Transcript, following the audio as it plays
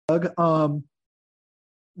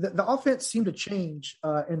The offense seemed to change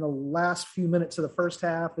in the last few minutes of the first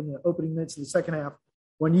half and the opening minutes of the second half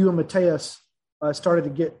when you and Mateus started to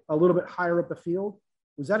get a little bit higher up the field.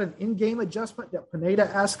 Was that an in-game adjustment that Pineda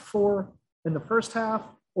asked for in the first half,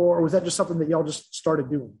 or was that just something that y'all just started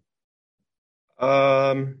doing?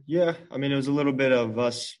 Yeah, I mean, it was a little bit of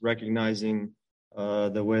us recognizing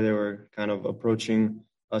the way they were kind of approaching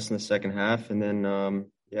us in the second half. And then,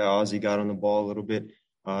 Ozzy got on the ball a little bit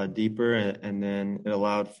deeper, and then it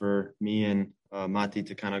allowed for me and Mati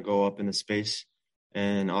to kind of go up in the space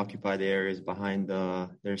and occupy the areas behind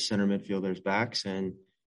their center midfielders' backs. And,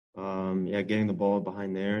 getting the ball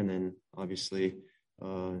behind there. And then, obviously,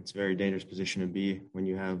 it's a very dangerous position to be when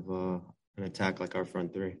you have an attack like our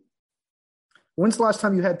front three. When's the last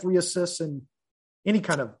time you had 3 assists in any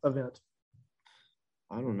kind of event?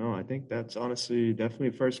 I don't know. I think that's honestly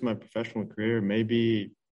definitely first in my professional career,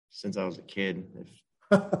 maybe since I was a kid.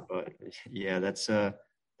 But yeah, that's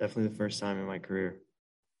definitely the first time in my career.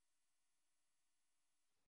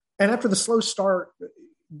 And after the slow start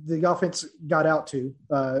the offense got out to,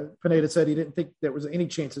 Pineda said he didn't think there was any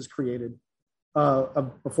chances created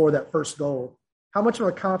before that first goal. How much of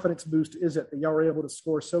a confidence boost is it that y'all were able to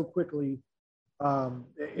score so quickly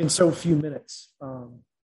in so few minutes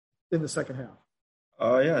in the second half?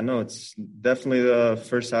 It's definitely the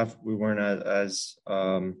first half we weren't as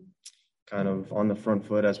kind of on the front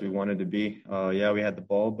foot as we wanted to be. We had the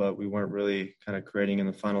ball, but we weren't really kind of creating in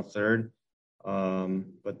the final third.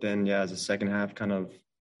 But then, as the second half kind of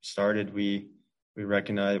started, we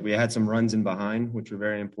recognized we had some runs in behind, which were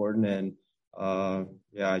very important. And,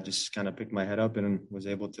 I just kind of picked my head up and was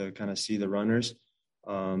able to kind of see the runners.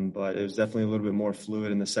 But it was definitely a little bit more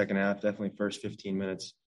fluid in the second half, definitely first 15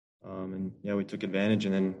 minutes. We took advantage.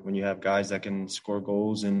 And then when you have guys that can score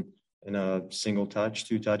goals in a single touch,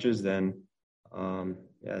 2 touches, then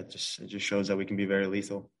it just shows that we can be very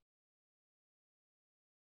lethal.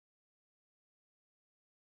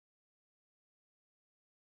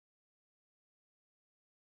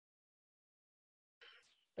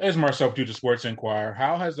 As Marcel due to Sports Inquirer,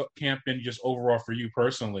 how has the camp been just overall for you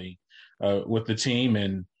personally with the team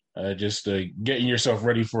and just getting yourself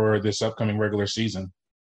ready for this upcoming regular season?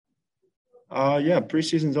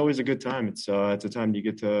 Preseason is always a good time. It's a time you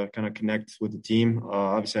get to kind of connect with the team.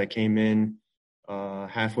 Obviously, I came in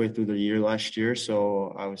halfway through the year last year,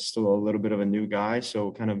 so I was still a little bit of a new guy.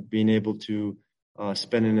 So kind of being able to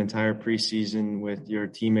spend an entire preseason with your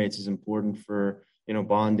teammates is important for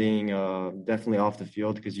bonding, definitely off the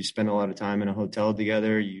field because you spend a lot of time in a hotel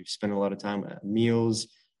together. You spend a lot of time at meals.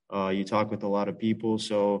 You talk with a lot of people.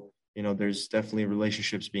 So, there's definitely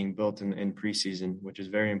relationships being built in preseason, which is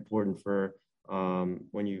very important for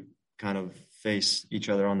when you kind of face each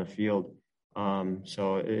other on the field.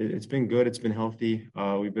 So it's been good. It's been healthy.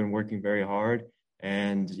 We've been working very hard.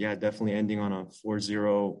 And, definitely ending on a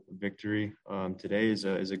 4-0 victory today is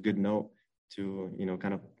a good note to,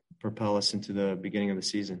 kind of propel us into the beginning of the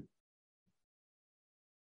season.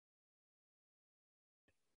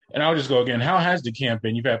 And I'll just go again. How has the camp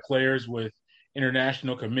been? You've had players with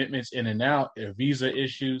international commitments in and out, visa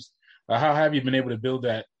issues. How have you been able to build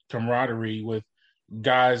that camaraderie with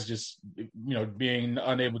guys just, being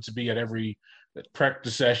unable to be at every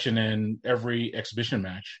practice session and every exhibition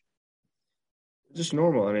match? Just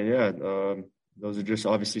normal. I mean, those are just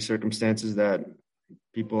obviously circumstances that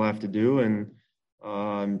people have to do. And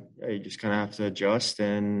you just kind of have to adjust.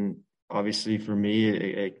 And obviously for me,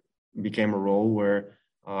 it became a role where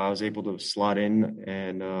I was able to slot in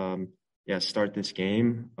and, start this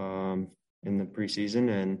game in the preseason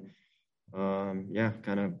and,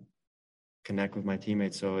 kind of connect with my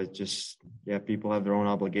teammates. So it just, people have their own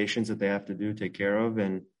obligations that they have to do, take care of.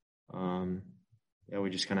 And, we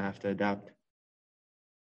just kind of have to adapt.